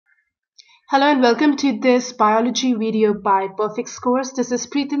Hello and welcome to this biology video by Perfect Scores. This is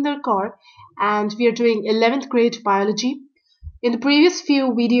Preetinder Kaur and we are doing 11th grade biology. In the previous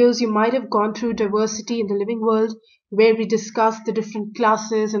few videos, you might have gone through diversity in the living world, where we discussed the different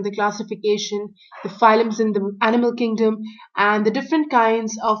classes and the classification, the phylums in the animal kingdom, and the different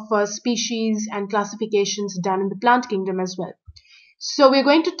kinds of species and classifications done in the plant kingdom as well. So we're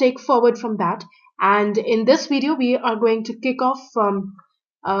going to take forward from that, and in this video we are going to kick off from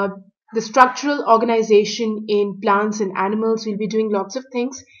the structural organization in plants and animals. We'll be doing lots of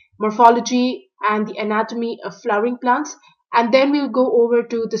things, morphology and the anatomy of flowering plants, and then we'll go over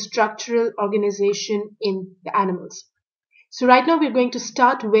to the structural organization in the animals. So right now we're going to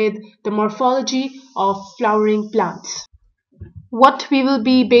start with the morphology of flowering plants. What we will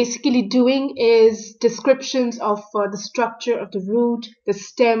be basically doing is descriptions of the structure of the root, the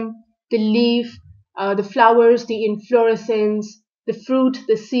stem, the leaf, the flowers, the inflorescence, the fruit,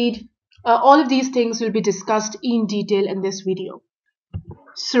 the seed. All of these things will be discussed in detail in this video.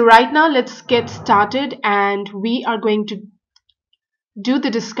 So right now let's get started, and we are going to do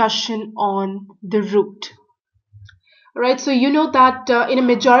the discussion on the root. Alright, so you know that in a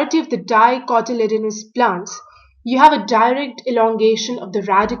majority of the dicotyledonous plants, you have a direct elongation of the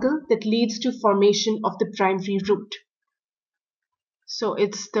radicle that leads to formation of the primary root. So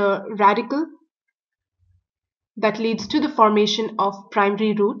it's the radicle that leads to the formation of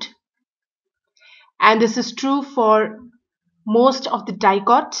primary root. And this is true for most of the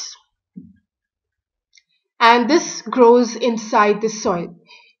dicots. And this grows inside the soil.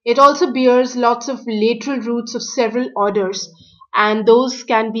 It also bears lots of lateral roots of several orders, and those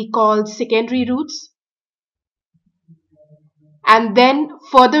can be called secondary roots. And then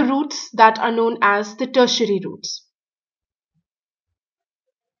further roots that are known as the tertiary roots.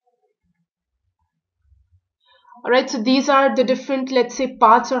 Alright, so these are the different, let's say,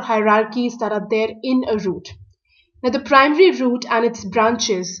 parts or hierarchies that are there in a root. Now the primary root and its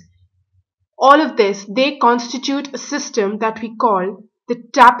branches, all of this, they constitute a system that we call the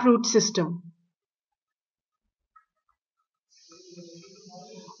taproot system.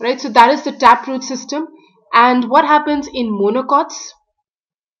 Right, so that is the taproot system. And what happens in monocots?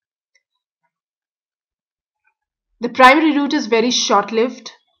 The primary root is very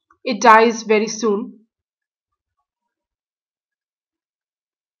short-lived. It dies very soon.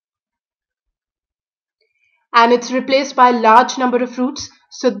 And it's replaced by a large number of roots.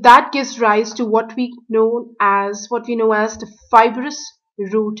 So that gives rise to what we know as the fibrous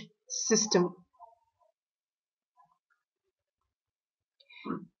root system.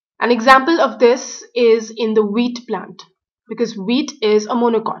 An example of this is in the wheat plant, because wheat is a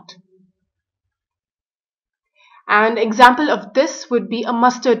monocot. An example of this would be a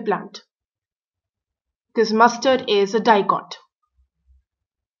mustard plant, because mustard is a dicot.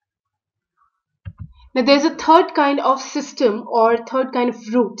 Now there's a third kind of system or third kind of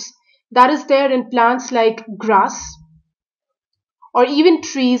roots that is there in plants like grass or even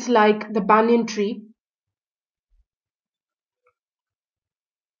trees like the banyan tree.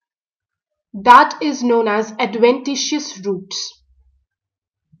 That is known as adventitious roots.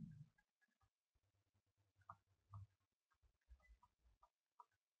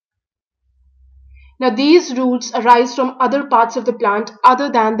 Now these roots arise from other parts of the plant other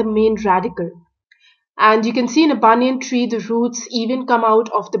than the main radicle. And you can see in a banyan tree, the roots even come out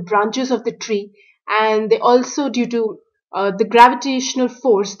of the branches of the tree, and they also, due to the gravitational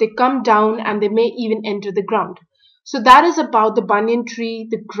force, they come down and they may even enter the ground. So that is about the banyan tree,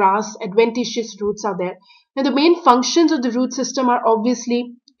 the grass, adventitious roots are there. Now the main functions of the root system are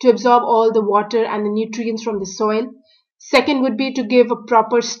obviously to absorb all the water and the nutrients from the soil. Second would be to give a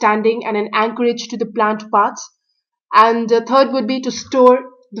proper standing and an anchorage to the plant parts. And third would be to store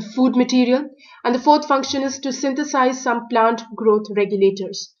the food material, and the fourth function is to synthesize some plant growth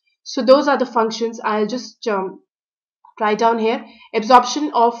regulators. So those are the functions. I'll just write down here. Absorption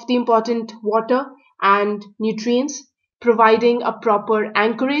of the important water and nutrients, providing a proper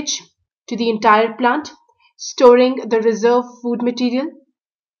anchorage to the entire plant, storing the reserve food material,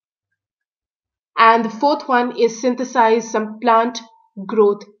 and the fourth one is synthesize some plant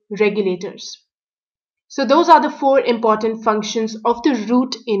growth regulators. So those are the four important functions of the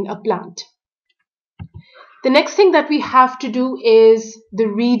root in a plant. The next thing that we have to do is the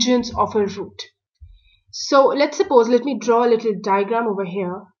regions of a root. So let's suppose, let me draw a little diagram over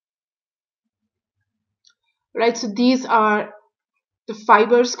here. Right, so these are the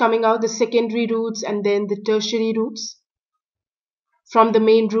fibers coming out, the secondary roots and then the tertiary roots from the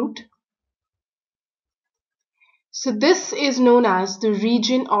main root. So this is known as the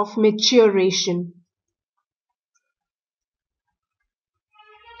region of maturation.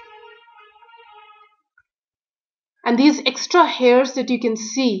 And these extra hairs that you can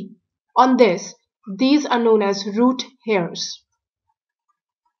see on this, these are known as root hairs.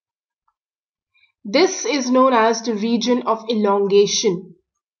 This is known as the region of elongation,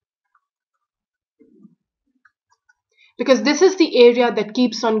 because this is the area that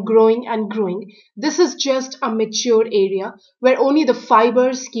keeps on growing and growing. This is just a mature area where only the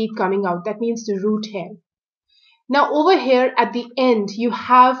fibers keep coming out. That means the root hair. Now over here at the end, you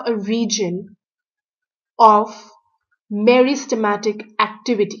have a region of meristematic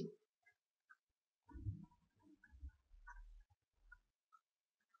activity.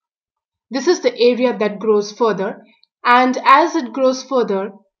 This is the area that grows further, and as it grows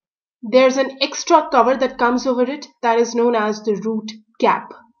further, there's an extra cover that comes over it that is known as the root cap.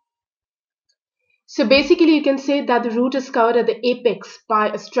 So basically you can say that the root is covered at the apex by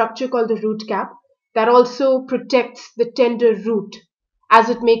a structure called the root cap that also protects the tender root as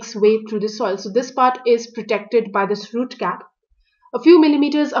it makes way through the soil. So this part is protected by this root cap. A few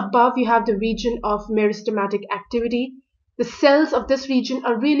millimeters above you have the region of meristematic activity. The cells of this region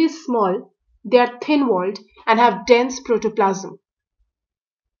are really small. They are thin-walled and have dense protoplasm.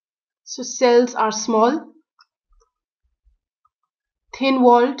 So cells are small,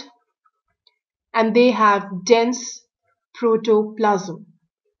 thin-walled, and they have dense protoplasm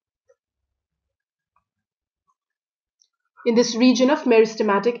in this region of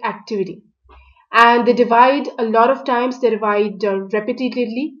meristematic activity. And they divide a lot of times, they divide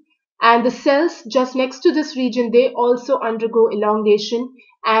repetitively, and the cells just next to this region, they also undergo elongation,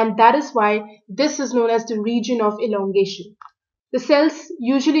 and that is why this is known as the region of elongation. The cells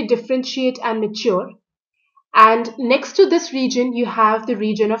usually differentiate and mature, and next to this region you have the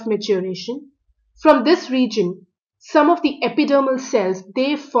region of maturation. From this region, some of the epidermal cells,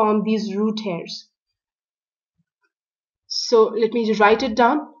 they form these root hairs. So let me just write it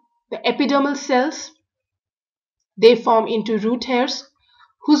down. The epidermal cells, they form into root hairs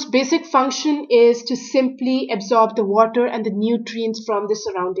whose basic function is to simply absorb the water and the nutrients from the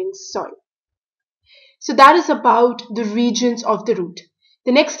surrounding soil. So that is about the regions of the root.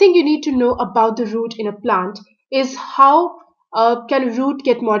 The next thing you need to know about the root in a plant is how can a root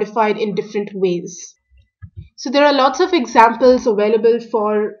get modified in different ways. So there are lots of examples available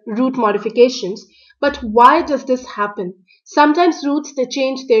for root modifications, but why does this happen? Sometimes roots, they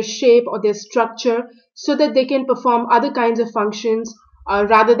change their shape or their structure so that they can perform other kinds of functions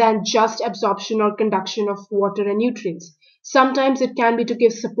rather than just absorption or conduction of water and nutrients. Sometimes it can be to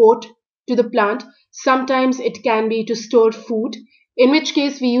give support to the plant. Sometimes it can be to store food, in which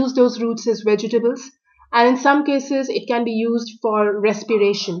case we use those roots as vegetables. And in some cases it can be used for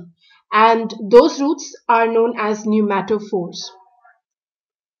respiration. And those roots are known as pneumatophores,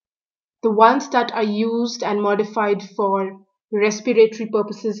 the ones that are used and modified for respiratory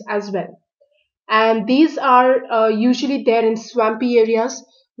purposes as well. And these are usually there in swampy areas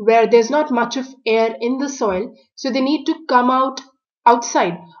where there's not much of air in the soil, so they need to come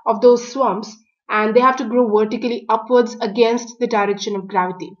outside of those swamps, and they have to grow vertically upwards against the direction of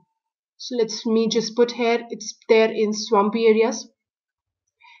gravity. So let me just put here, it's there in swampy areas.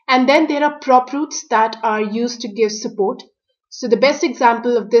 And then there are prop roots that are used to give support. So the best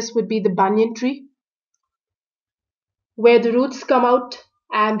example of this would be the banyan tree, where the roots come out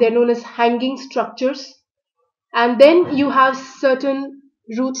and they're known as hanging structures. And then you have certain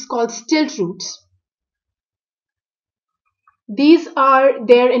roots called stilt roots. These are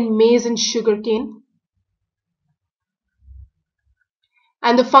there in maize and sugarcane.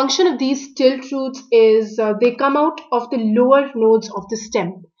 And the function of these stilt roots is they come out of the lower nodes of the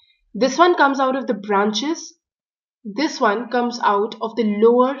stem. This one comes out of the branches. This one comes out of the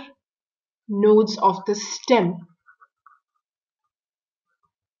lower nodes of the stem.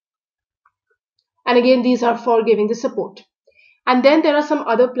 And again, these are for giving the support. And then there are some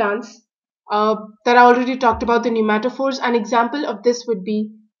other plants that I already talked about, the pneumatophores. An example of this would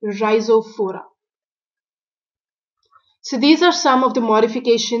be rhizophora. So these are some of the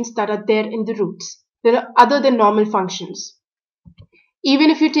modifications that are there in the roots. There are other than normal functions.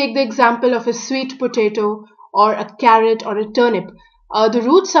 Even if you take the example of a sweet potato or a carrot or a turnip, the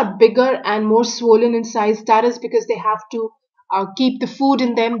roots are bigger and more swollen in size. That is because they have to keep the food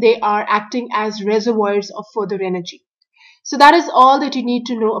in them. They are acting as reservoirs of further energy. So that is all that you need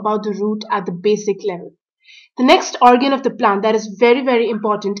to know about the root at the basic level. The next organ of the plant that is very, very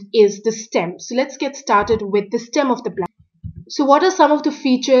important is the stem. So let's get started with the stem of the plant. So what are some of the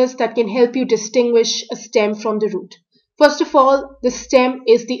features that can help you distinguish a stem from the root? First of all, the stem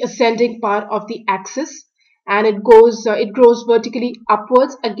is the ascending part of the axis, and it grows vertically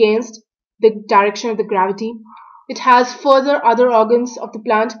upwards against the direction of the gravity. It has further other organs of the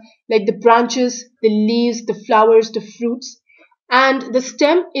plant like the branches, the leaves, the flowers, the fruits, and the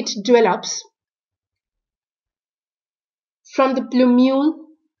stem it develops from the plumule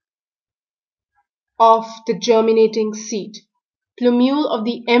of the germinating seed. Plumule of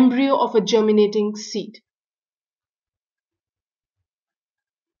the embryo of a germinating seed.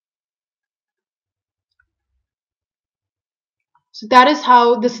 So that is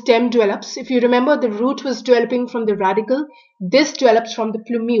how the stem develops. If you remember, the root was developing from the radicle. This develops from the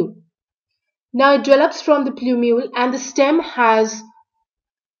plumule. Now it develops from the plumule, and the stem has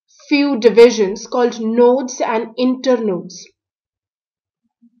few divisions called nodes and internodes.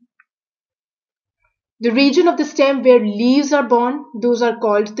 The region of the stem where leaves are born, those are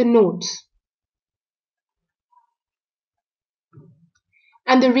called the nodes.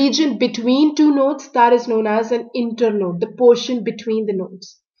 And the region between two nodes, that is known as an internode, the portion between the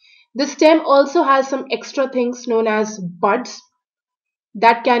nodes. The stem also has some extra things known as buds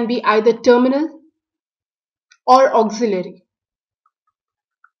that can be either terminal or auxiliary.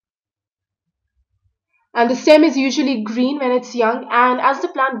 And the stem is usually green when it's young, and as the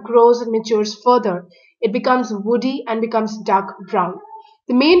plant grows and matures further, it becomes woody and becomes dark brown.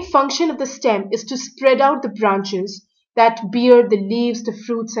 The main function of the stem is to spread out the branches that bear the leaves, the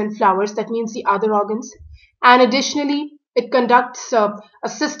fruits and flowers, that means the other organs. And additionally, it conducts a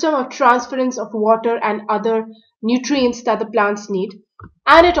system of transference of water and other nutrients that the plants need.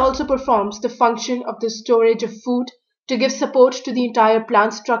 And it also performs the function of the storage of food to give support to the entire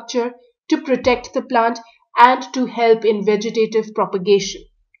plant structure, to protect the plant, and to help in vegetative propagation.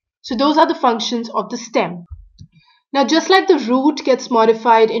 So those are the functions of the stem. Now, just like the root gets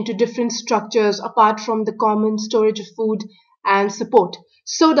modified into different structures apart from the common storage of food and support,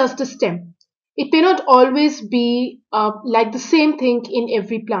 so does the stem. It may not always be like the same thing in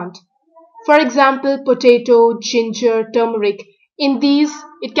every plant. For example, potato, ginger, turmeric, in these,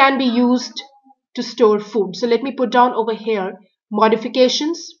 it can be used to store food. So let me put down over here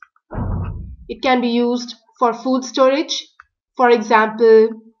modifications. It can be used for food storage. For example,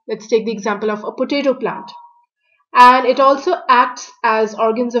 let's take the example of a potato plant. And it also acts as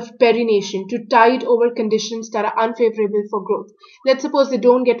organs of perennation to tide over conditions that are unfavorable for growth. Let's suppose they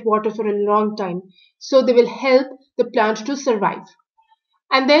don't get water for a long time, so they will help the plant to survive.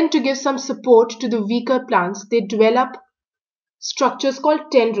 And then to give some support to the weaker plants, they develop structures called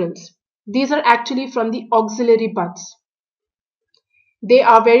tendrils. These are actually from the auxiliary buds. They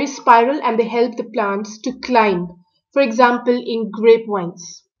are very spiral and they help the plants to climb, for example, in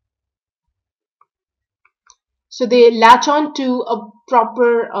grapevines. So they latch on to a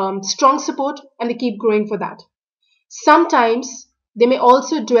proper strong support and they keep growing for that. Sometimes they may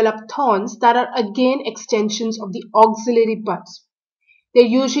also develop thorns that are again extensions of the auxiliary buds. They're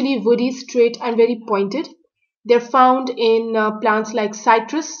usually woody, straight, and very pointed. They're found in plants like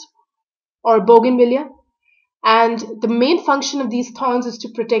citrus or bougainvillea. And the main function of these thorns is to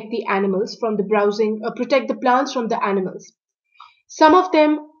protect the animals from the protect the plants from the animals. Some of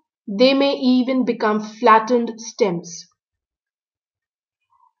them, they may even become flattened stems,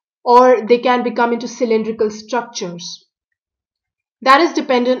 or they can become into cylindrical structures. That is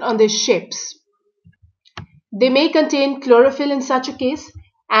dependent on their shapes. They may contain chlorophyll in such a case,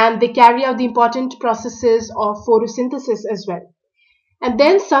 and they carry out the important processes of photosynthesis as well. And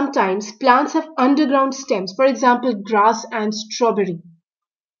then sometimes plants have underground stems, for example, grass and strawberry.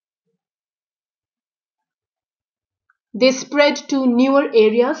 They spread to newer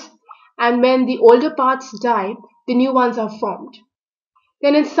areas, and when the older parts die, the new ones are formed.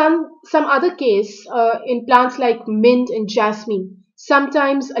 Then in some other case, in plants like mint and jasmine,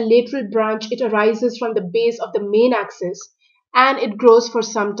 sometimes a lateral branch, it arises from the base of the main axis and it grows for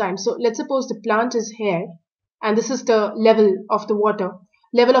some time. So let's suppose the plant is here and this is the level of the water,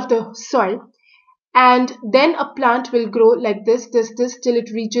 level of the soil. And then a plant will grow like this till it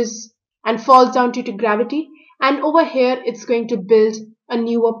reaches and falls down due to gravity. And over here, it's going to build a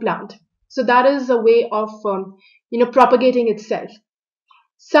newer plant. So that is a way of, propagating itself.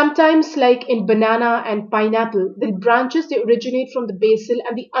 Sometimes, like in banana and pineapple, the branches, they originate from the basal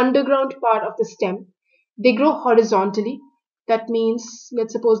and the underground part of the stem. They grow horizontally. That means,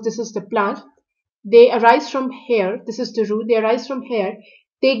 let's suppose this is the plant. They arise from here. This is the root. They arise from here.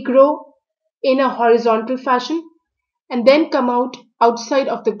 They grow in a horizontal fashion and then come out outside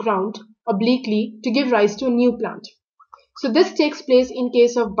of the ground obliquely to give rise to a new plant. So this takes place in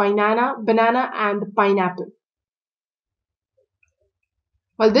case of banana and pineapple.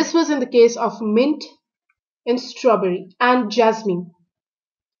 Well, this was in the case of mint and strawberry and jasmine.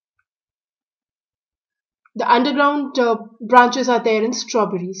 The underground branches are there in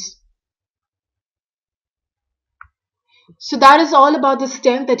strawberries. So that is all about the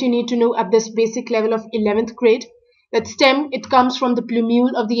stem that you need to know at this basic level of 11th grade. That stem, it comes from the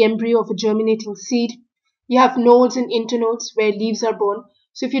plumule of the embryo of a germinating seed. You have nodes and internodes where leaves are born.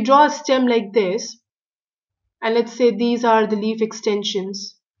 So if you draw a stem like this, and let's say these are the leaf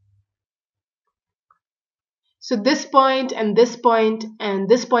extensions. So this point and this point and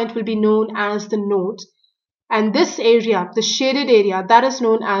this point will be known as the nodes. And this area, the shaded area, that is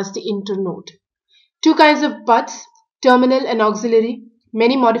known as the internode. Two kinds of buds, terminal and auxiliary.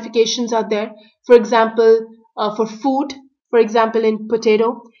 Many modifications are there. For example, for food, for example in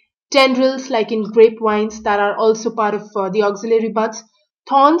potato. Tendrils like in grapevines that are also part of the auxiliary buds.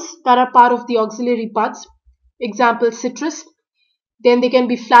 Thorns that are part of the auxiliary buds. Example citrus. Then they can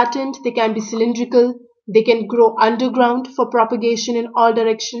be flattened, they can be cylindrical, they can grow underground for propagation in all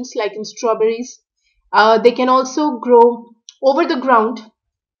directions like in strawberries. They can also grow over the ground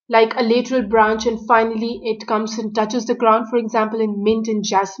like a lateral branch, and finally it comes and touches the ground, for example in mint and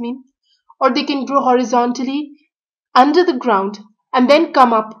jasmine. Or they can grow horizontally under the ground and then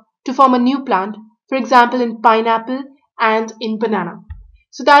come up to form a new plant, for example in pineapple and in banana.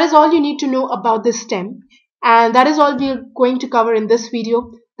 So that is all you need to know about this stem, and that is all we are going to cover in this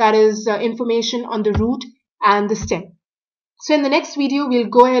video, that is information on the root and the stem. So in the next video we'll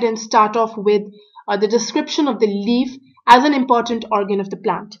go ahead and start off with the description of the leaf as an important organ of the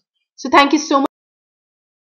plant. So thank you so much.